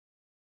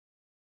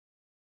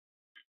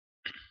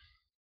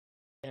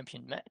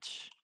Champion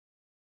match.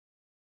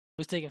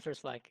 Who's taking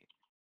first flag?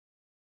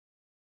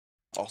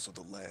 Also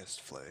the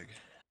last flag.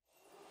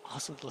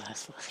 Also the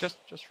last flag.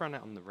 Just run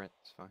it on the red.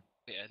 It's fine.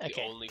 Yeah, the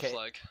Okay, only okay.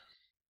 flag.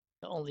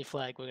 The only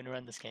flag we're gonna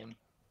run this game.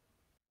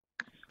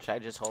 Should I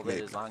just hold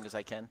it as long as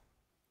I can?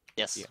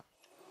 Yes. Yeah.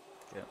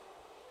 Yeah.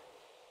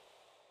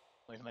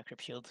 Where's my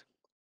crypt shield?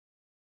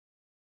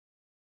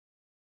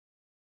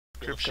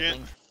 Crypt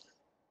shield.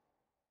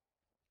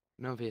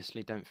 And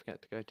obviously, don't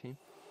forget to go team.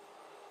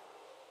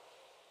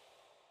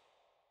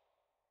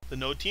 The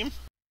no team?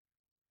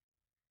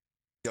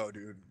 Yo,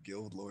 dude,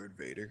 Guild Lord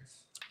Vader.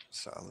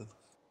 Solid.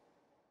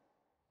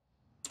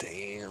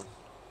 Damn.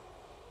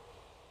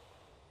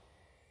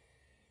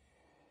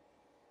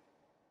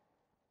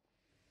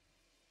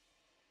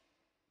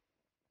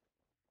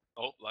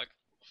 Oh, lag.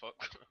 Fuck.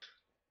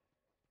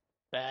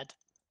 Bad.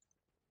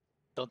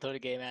 Don't throw the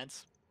game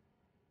ants.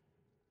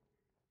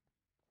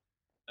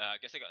 I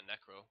guess I got a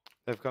necro.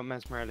 They've got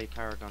Mesmerelli,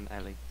 Paragon,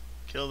 Ellie.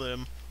 Kill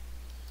them.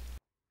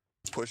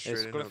 Push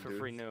It's straight got in it for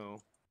dude. 3-0. Oh,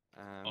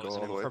 Go it's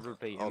all the way.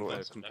 Probably All the way.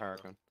 invoke and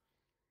Paragon.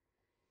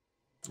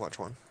 Watch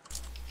one.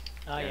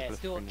 Oh Yeah, yeah,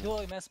 but it's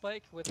dual mess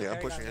spike with the Yeah, I'm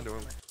Paragon pushing into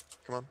him.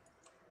 Come on.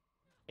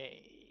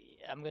 Okay,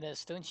 I'm gonna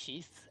stone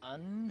sheath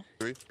on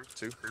 3,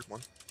 2,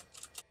 1.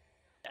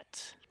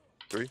 that.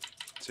 3,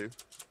 2,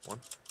 1.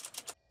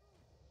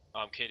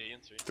 I'm KD in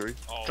 3. 3,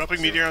 Oh, Dropping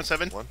Zero. meteor on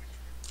 7. 1.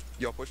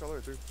 Yo, push all the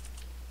way through.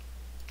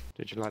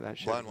 Did you like that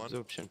shit? Blind 1.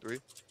 Absorption. 3,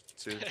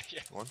 2, Yeah.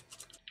 1.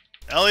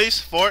 Ellie's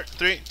 4,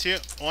 3, 2,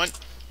 1.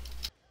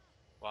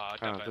 Wow, I Oh,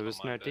 can't there was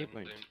find my no mind, deep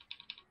then.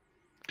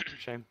 wound.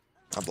 Shame.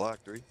 I'm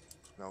black. 3.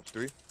 No,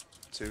 3,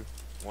 2,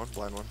 1.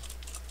 Blind 1.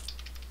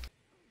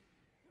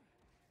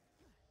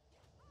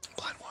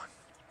 Blind 1.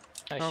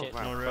 Oh, shit.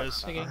 wow, No fuck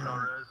res. that. Picking.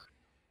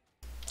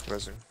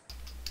 Resing.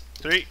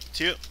 3,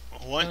 2,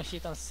 1. Stone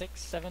sheath on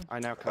 6, 7. I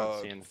now can't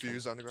see anything.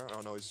 Fuse on the ground.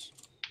 Oh no, he's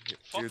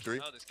Fuck here. 3,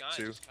 hell, this guy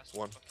 2, just cast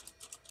 1. fucking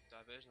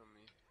diversion on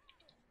me.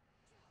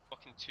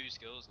 Fucking 2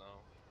 skills now.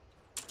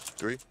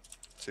 3,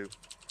 2,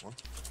 1.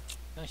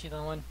 Stone sheath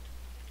on 1.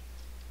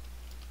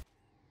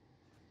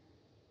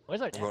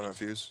 Where's our I'm going damage? on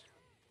fuse.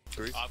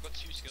 3, Oh, I've got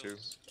 2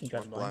 skills. You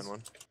got 1. Blind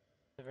 1.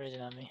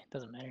 Diversion on me.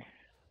 Doesn't matter. I'm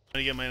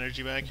gonna get my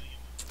energy back.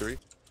 3,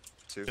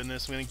 2.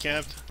 Goodness, I'm getting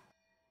capped.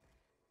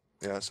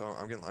 Yeah, so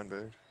I'm getting line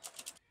bagged.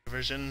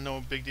 Diversion,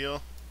 no big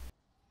deal.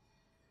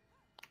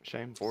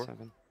 Shame. 4.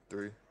 7.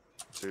 3,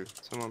 2,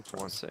 Someone 1.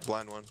 press 6.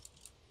 Blind 1.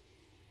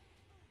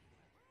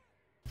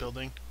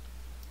 Building.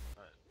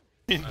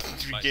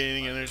 Nice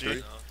Regaining energy. right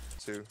now.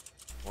 2,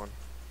 1.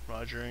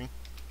 Rogering.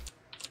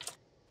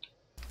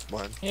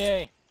 Blind.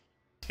 Yay!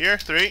 Here,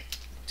 3,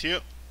 2,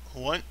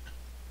 1.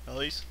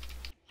 Ellie's.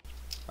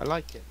 I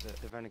like it that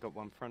they've only got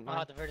one front line.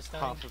 Ah, diverted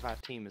stone. Half of our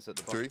team is at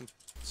the 3, bottom.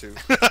 2,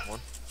 1.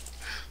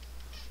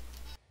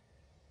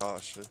 Oh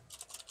shit.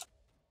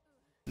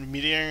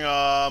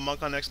 Meteoring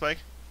monk on next spike.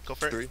 Go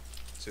for it. 3,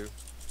 2,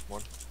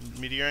 1.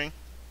 Meteoring.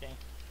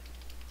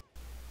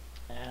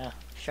 Yeah,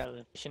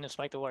 Charlotte. Shouldn't have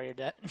spiked the warrior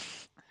debt.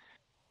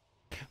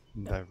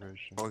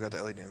 Diversion. Oh, we got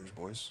the LA damage,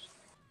 boys.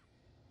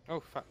 Oh,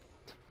 fuck.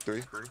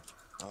 3, 3,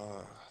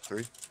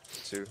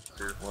 2,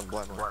 1.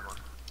 Blind 1.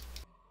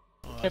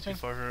 Oh, too Tripping.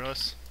 far for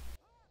us.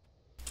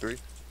 3,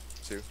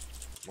 2,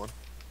 1.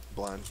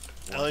 Blind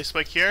 1. Ellie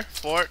spike here.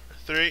 4,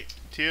 3,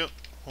 2,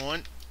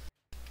 1.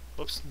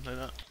 Whoops, did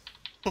not.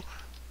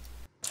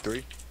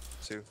 3,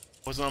 2.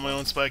 Wasn't on my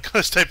own spike. I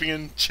was typing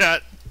in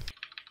chat.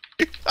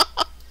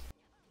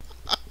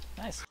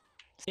 Nice.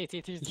 See,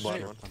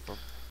 Blind 1.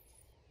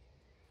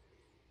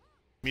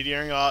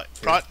 Meteoring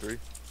prot. 3,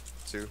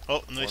 2, Oh,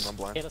 1. nice. I'm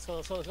blind. Okay,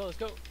 let's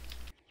go.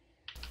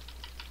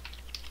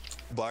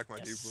 Black my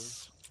deep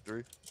Yes.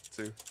 blue.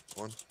 3, 2,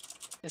 1.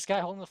 This guy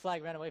holding the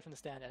flag ran away from the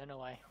stand. I don't know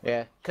why.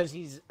 Yeah, because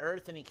he's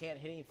Earth and he can't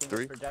hit anything 3,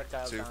 with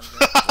projectiles 2. on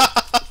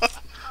him.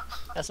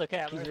 That's okay.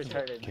 I'm He's learning.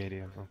 retarded.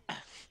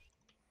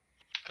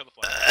 Kill the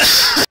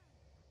flag.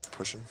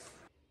 Pushing.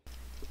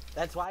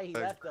 That's why he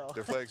Flag. left though.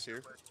 Their flag's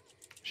here.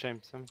 Shame.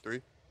 7.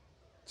 3,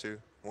 2,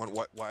 1.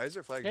 Why is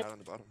their flag Yep. not on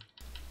the bottom?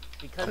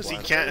 Because he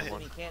he's can't Earth hit-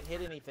 and he can't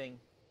hit anything.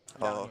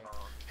 Oh. Down here.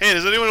 Hey,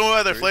 does anyone know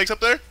why their 3, flag's up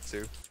there?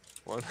 2,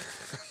 1.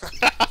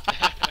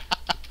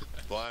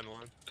 Blind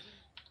 1.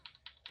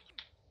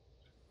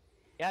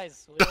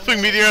 Guys, we Dropping only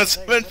have meteor on one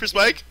 7 flag. for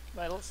spike.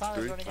 My little sound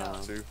is 3, running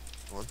out. 2,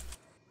 1.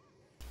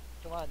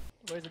 Come on,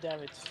 where's the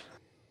damage?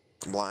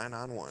 Blind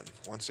on 1.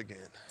 Once again.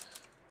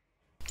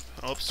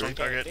 Oops, 3, wrong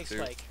target. Big two,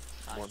 spike.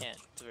 I 1. can't.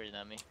 Diversion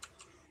on me.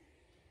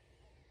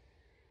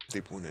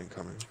 Deep wound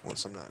incoming.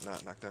 Once I'm not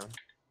knocked down.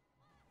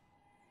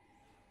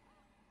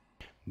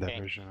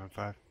 Diversion on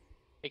 5.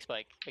 Big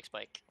spike.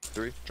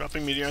 3.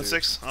 Dropping meteor on 2,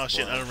 6. Oh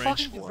shit, out of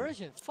range. Fucking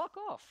diversion. Fuck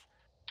off.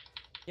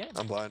 Yeah.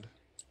 I'm blind.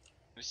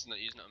 This is not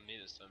using it on me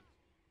this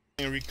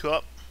time. Recoup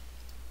up.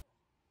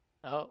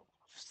 Oh,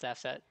 staff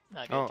set.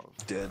 Not good. Oh,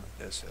 Dead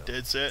as hell.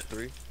 Dead set.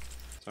 3,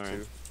 sorry.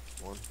 2,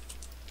 1.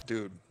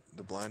 Dude,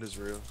 the blind is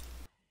real.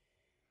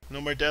 No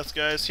more deaths,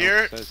 guys.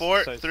 Here. so it's-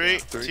 4, so it's 3,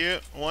 not. 2,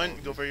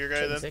 1. Go for your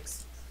guy then.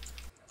 6.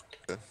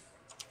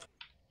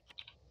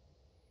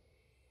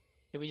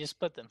 Did we just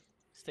split them?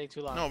 stay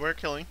too long. No, we're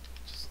killing.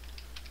 Just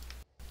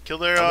kill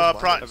their I'm just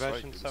prot. blind, strike,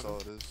 Diversion dude, that's 7.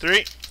 all it is.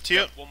 3, 2,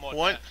 Yeah, one more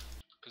 1.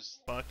 because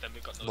Fuck. then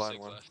we've got no Blind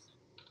sig one. left.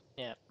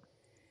 Yeah.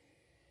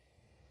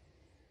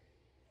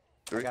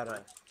 I 3, got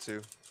a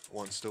 2,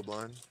 1. Still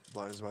blind.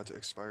 Blind is about to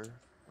expire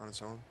on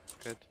its own.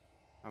 Good.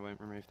 I won't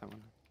remove that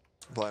one.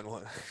 Blind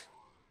 1.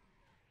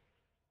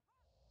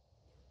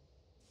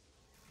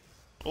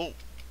 Oh,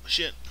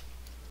 shit.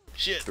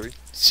 Shit. 3,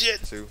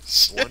 Shit. 2,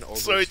 Shit. 1. Over.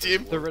 Sorry, stay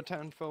team. The warp.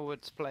 return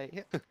forwards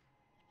play.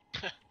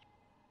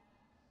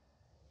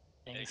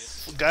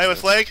 Thanks. Guy with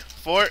flag.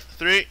 4,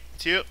 3,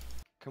 2,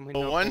 Can we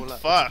not 1. all up?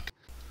 Fuck.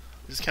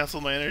 Just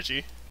cancel my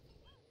energy.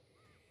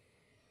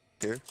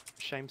 Here.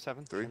 Shame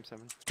 7. 3. Shame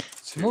 7.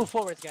 2. Move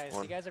forwards, guys.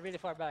 1. You guys are really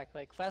far back.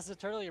 Like, fast as a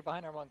turtle, you're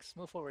behind our monks.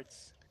 Move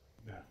forwards.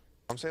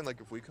 I'm saying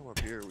like if we come up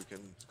here, we can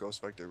go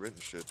spectate written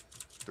shit.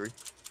 3,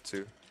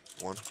 2,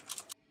 1.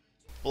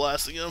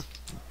 Blasting him.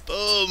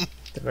 Boom.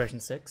 Diversion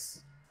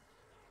 6.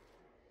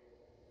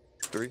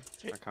 3.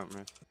 I can't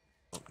move.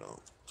 Oh no.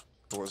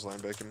 Boar's line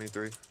backing me.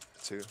 3,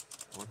 2,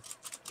 1.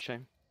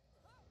 Shame.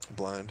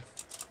 Blind.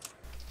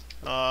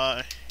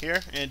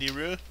 Here. Andy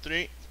Roo.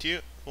 3, 2,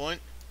 1.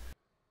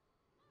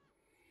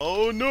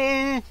 Oh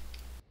no.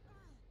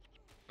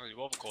 Oh, you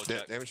overcalled Da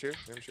Jack. damage here.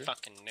 Damage here.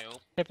 Fucking no.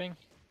 Tipping.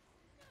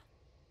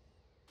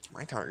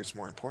 My target's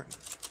more important.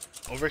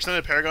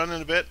 Overextended Paragon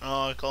in a bit.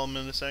 I'll call him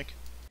in a sec.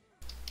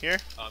 Here.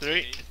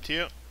 3, GG.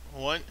 2,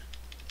 1.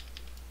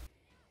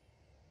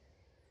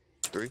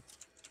 3,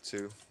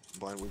 2.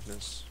 Blind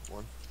weakness.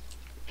 1.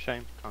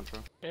 Shame.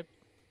 Control. Andy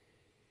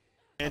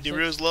That's it.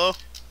 Roo's low.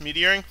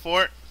 Meteoring.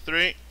 4,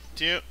 3,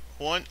 2,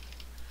 1.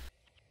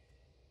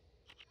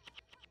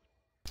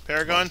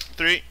 Paragon.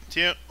 3,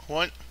 2,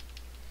 1.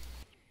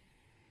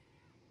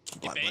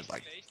 Blind. Blind.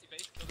 Blind.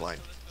 Blind.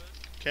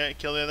 Okay,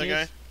 kill the other Fuse.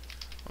 guy.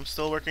 I'm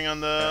still working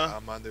on Yeah, the.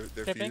 I'm on their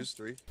Tipping. fuse.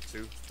 3,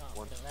 2, Oh,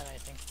 1. doesn't matter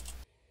anything.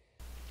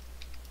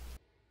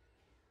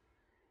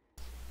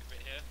 Right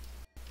here.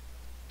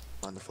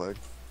 On the flag.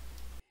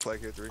 Flag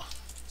here. 3,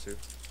 2,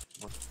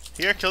 1.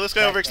 Here, kill this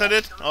guy Back,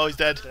 overextended. Oh, he's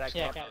dead. did I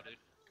Yeah, cap? cap. Oh, dude.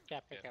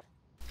 Cap, Yeah. cap.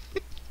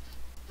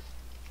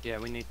 Yeah,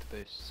 we need the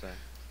boost, so.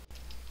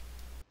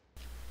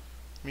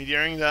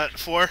 Meteoring that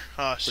 4.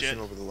 Oh shit. Pushing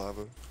over the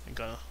lava. I'm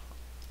gonna.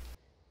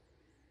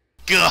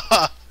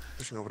 Gah!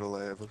 Pushing over the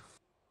lava.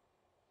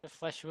 The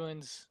flesh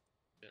wounds.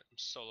 Yeah, I'm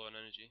solo on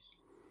energy.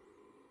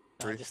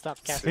 No, 3, just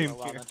stop casting for a Same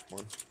while here. then.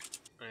 1.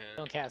 Yeah.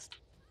 Don't cast.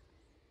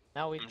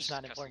 Now I'm it's just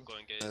not casting important.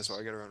 glowing That's gaze. why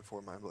I get around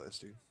 4 mind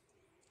blast, dude.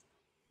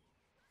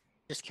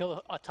 Just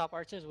kill top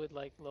archers with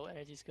like low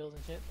energy skills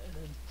and shit, and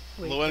then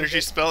wait Low for energy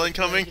the- spell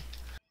incoming.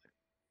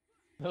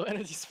 Low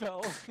energy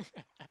spell.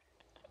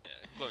 Yeah,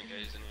 glowing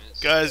gaze anyways.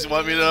 Guys, you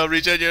want me to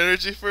regen your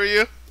energy for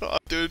you? Oh, I'm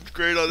doing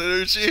great on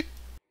energy.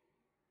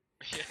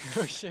 Yeah.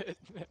 Oh shit.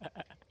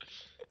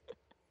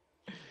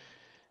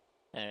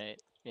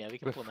 Alright. Yeah, we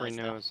can With pull 3 nice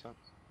stuff. knows up.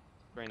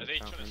 Brain Are they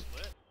trying to enchantment.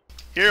 split?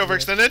 Here,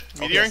 overextended.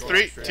 Meteoring. so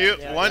 3, straight. 2,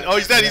 Yeah, 1. yeah, Oh,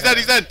 he's dead. He's yeah. dead.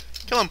 He's dead.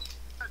 Kill him.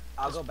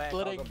 I'll go back. I'll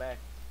Splitting. go back.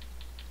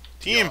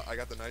 Team. Yo, I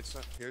got the knights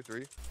here.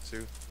 3,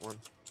 2, 1.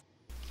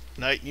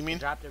 Knight, you mean?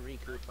 Drop the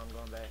recoup. I'm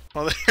going back.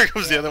 Oh, there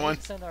comes the Yeah, other we one.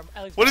 can send our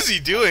allies What back. is he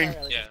Oh, doing? sorry,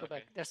 Alex, Yeah, let's go back.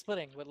 okay. They're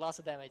splitting with loss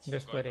of damage. They're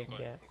I'm going, splitting, I'm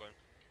going, yeah. I'm going.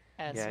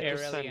 And Yeah, Skittles.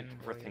 just Aerially send and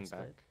everything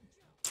warrior back.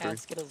 split. And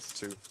Skittles.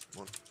 2,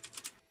 1.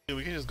 Dude,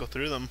 we can just go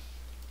through them.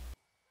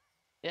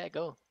 Yeah,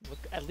 go. Look,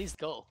 at least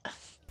go.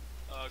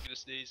 Oh, get a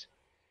sneeze.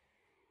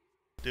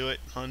 Do it,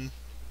 hun.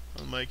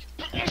 On Mike.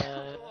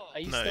 Are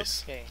you Nice.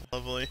 still? Okay.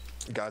 Lovely.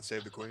 God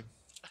save the queen.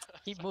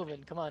 Keep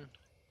moving. Come on.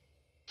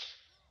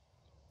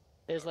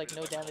 There's like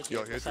no damage Yo,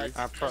 here here, 3, besides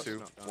Our pro's 2,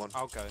 not done. 1.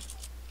 I'll go. an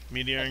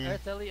Meteoring.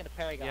 Earth Lily and a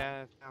Paragon.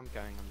 Yeah, I'm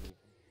going. I'm leaving.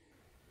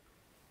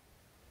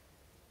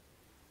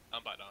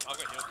 I'm back down. I'll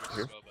go heal Bruce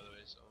Here. as well, by the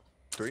way, so.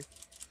 3,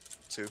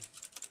 2,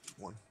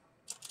 1.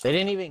 They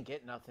didn't even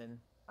get nothing.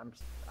 Are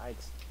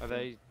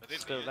they Are they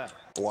still beat? there?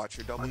 Watch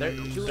your double. They're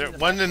Mm, two there- in the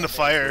one back, in the one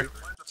fire.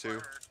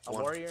 2, a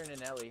 1. warrior and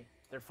an Ellie.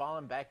 They're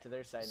falling back to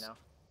their side now.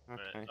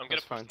 Okay, Right. I'm gonna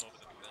that's push fine. them over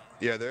them then.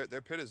 Yeah,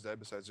 their pit is dead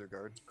besides their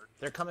guard.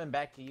 They're coming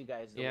back to you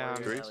guys. The Yeah, warrior I'm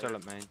and Three. still Ellie.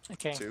 at main.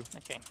 Okay. 2,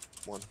 Okay.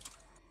 1.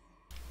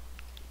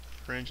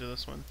 Range of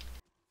this one.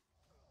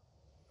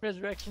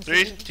 Resurrection.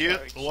 3, Season, 2,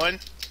 charge. 1.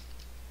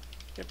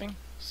 Tripping.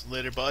 See you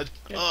later, bud.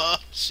 Good. Oh,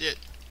 shit.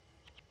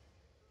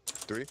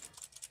 3,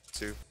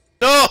 2.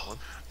 No! One.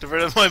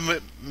 Diverted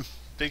my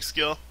big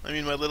skill. I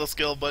mean, my little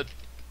skill, but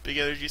big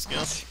energy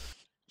skill.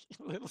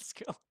 Little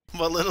skill.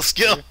 My little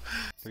skill.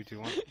 3, 2,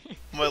 1.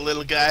 My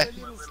little guy.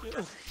 Little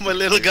skill. My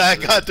little guy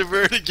got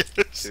diverted.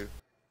 Yes. 2,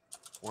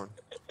 1.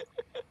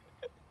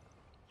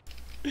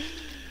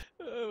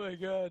 Oh my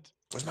god.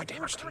 Where's my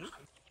damage team?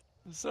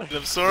 I'm sorry.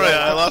 I'm sorry,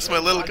 I lost my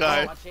little Watch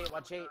guy. eight, watch 8.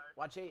 Watch 8.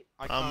 Watch 8.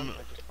 I can't. Um,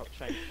 I just popped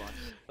shame twice.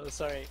 Oh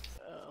sorry.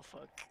 Oh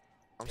fuck.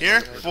 I'm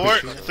Here,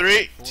 sorry. 4,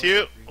 3,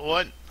 2,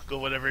 1. Go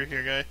whatever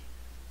here, guy.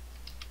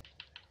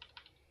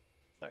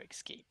 Sorry.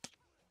 Escape.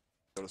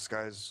 Yo, this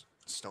guy's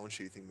stone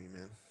sheathing me,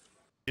 man.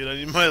 Dude, I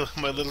need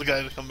my little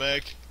guy to come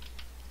back.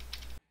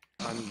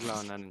 I'm low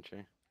on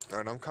energy.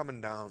 Alright, I'm coming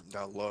down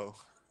low.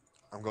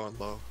 I'm going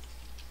low.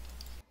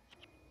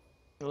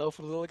 Hello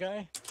for the little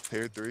guy.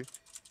 Here, 3,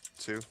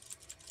 2,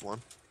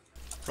 1.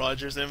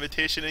 Roger's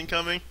invitation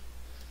incoming.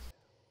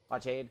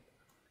 Watch aid.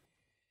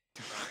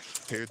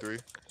 Here, 3,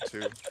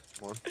 2,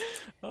 1.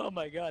 Oh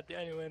my god, the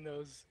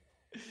innuendos.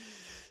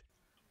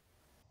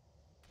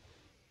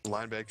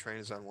 Line back train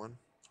is on 1.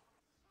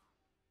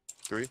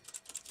 3,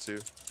 2,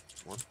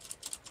 1.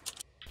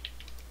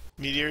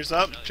 Meteor's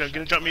up.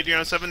 Gonna jump meteor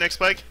on 7 next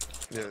spike.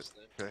 Yeah.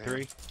 Okay,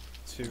 3,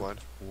 2, Blind.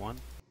 1.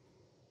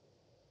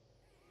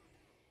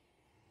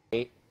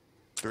 8.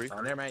 3,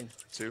 Oh, never mind.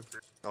 2.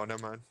 Oh,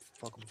 never mind.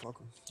 Fuck him, fuck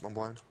him. I'm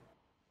blind.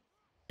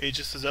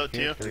 Aegis is out to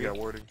Here, you. They got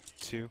warding.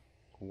 2,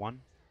 1.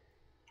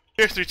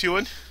 Here, 3, 2,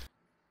 1.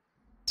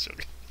 Sorry.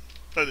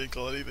 I didn't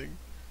call anything.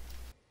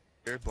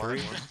 Here, blind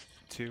 3, 1.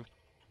 2,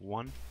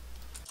 1.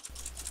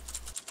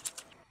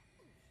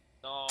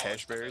 No,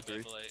 Hash berry, it's not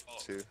 3, gonna be late. Oh,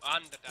 2. and the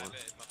one. dagger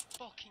in my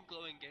fucking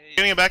glowing gauge.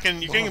 Getting it back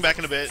in. You're getting it back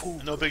in a bit.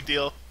 No big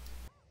deal.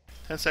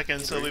 10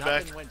 seconds. He'll be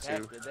back. Nothing went back,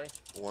 2. did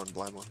they? 1,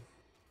 blind 1.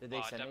 Did they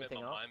Oh, send damn it,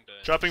 anything my out? mind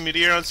burned. Dropping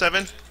meteor on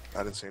 7.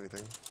 I didn't see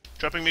anything.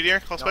 Dropping meteor.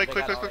 Call No, spike. they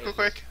Quick, got quick, all quick,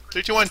 quick, Aegis. quick.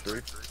 3, 2, 1.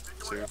 3,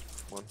 2,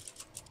 1.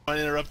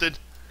 Uninterrupted.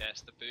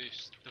 Yes, the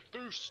boost. The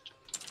boost.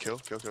 Kill,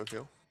 kill, kill,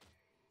 kill.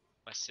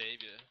 My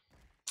savior.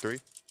 3,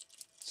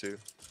 2,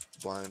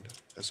 blind,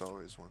 as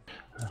always, 1.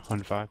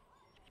 1, 5.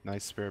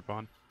 Nice spirit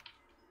bond.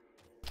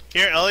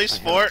 Here, Ellie's.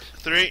 I 4, have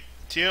 3,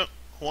 2,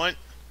 1.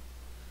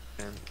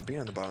 And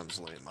being on the bottom's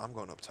lame. I'm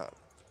going up top.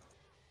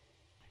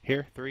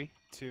 Here, 3,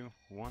 2,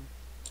 1.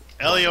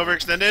 Ellie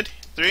overextended.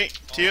 3,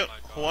 2, my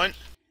God. 1.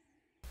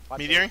 Watch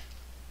Meteor. aid.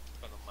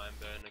 Got a mind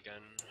burn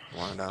again.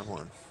 1 down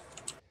 1.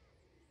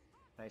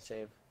 Nice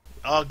save.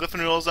 Oh,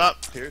 Glyphon rolls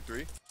up. Here,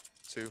 3,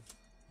 2,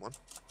 1.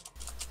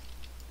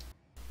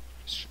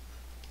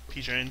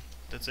 P-Train.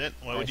 That's it.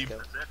 Why would Nice you?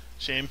 kill.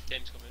 Shame.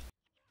 Game's coming.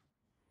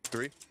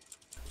 3.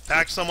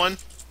 Pack someone.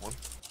 1.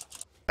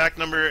 Pack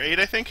number 8,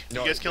 I think. Did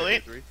you guys kill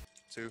 8? 3,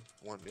 2,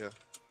 1, yeah.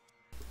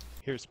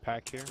 Here's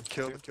pack here.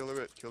 Kill her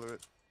it, kill her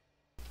it.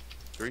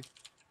 3,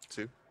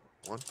 2,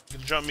 1.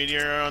 Gonna drop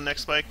meteor on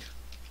next spike.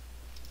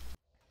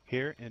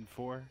 Here in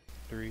 4,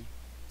 3,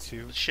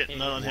 2. Shit,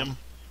 not on him.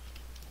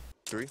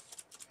 3,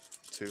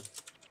 2,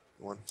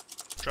 1.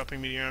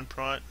 Dropping meteor on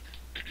prot.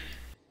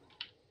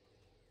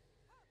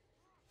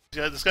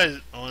 Yeah, this guy's.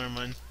 Oh, never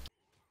mind.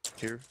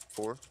 Here,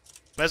 4,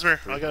 Mesmer.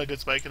 I got a good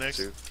spike next.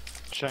 2,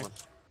 Check. 1.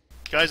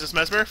 Guys, it's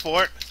Mesmer.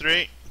 4,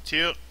 3,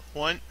 2,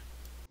 1.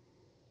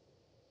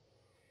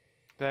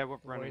 They're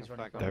running Boys a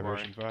running flag on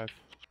Diversion 5.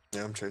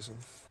 Yeah, I'm chasing.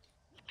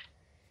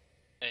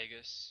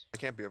 Aegis. I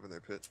can't be up in their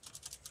pit.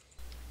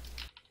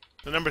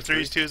 The number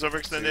 3's 2 is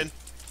overextended.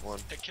 1.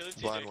 Hey, kill him,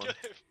 Blind TJ, one. kill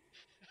him.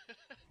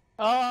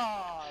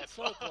 Oh,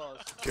 so close.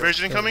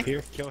 Diversion incoming.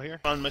 Here, kill here.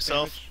 On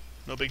myself.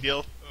 No big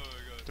deal. Oh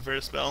my god. Divert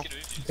a spell. Fucking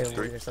move. The 3,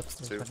 warriors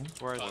upstairs 2, running.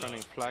 Where is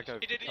running flag over.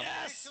 He did it. top.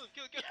 Yes! Kill him,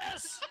 kill him, kill him.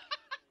 Yes!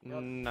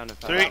 None of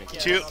that. 3, happened.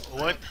 2, 1. Fucking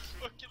knew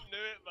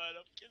it, man.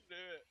 I fucking knew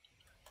it.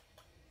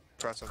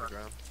 Trots on the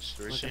ground.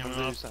 3, We're Shame gonna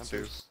on lose that 2,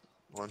 boost.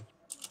 1.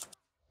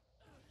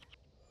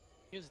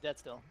 He was dead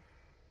still.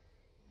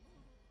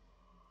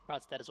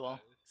 Rod's dead as well.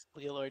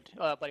 Legal Lord.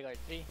 Bodyguard.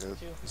 3, Yeah, 2,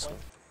 that's 1.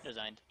 fine.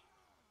 Resigned.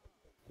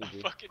 I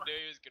fucking knew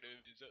he was gonna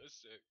move these. That was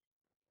sick.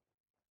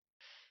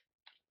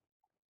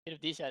 Could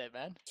have D-shot it,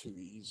 man. Too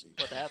easy.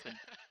 What happened?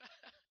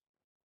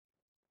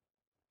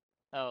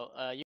 Oh, you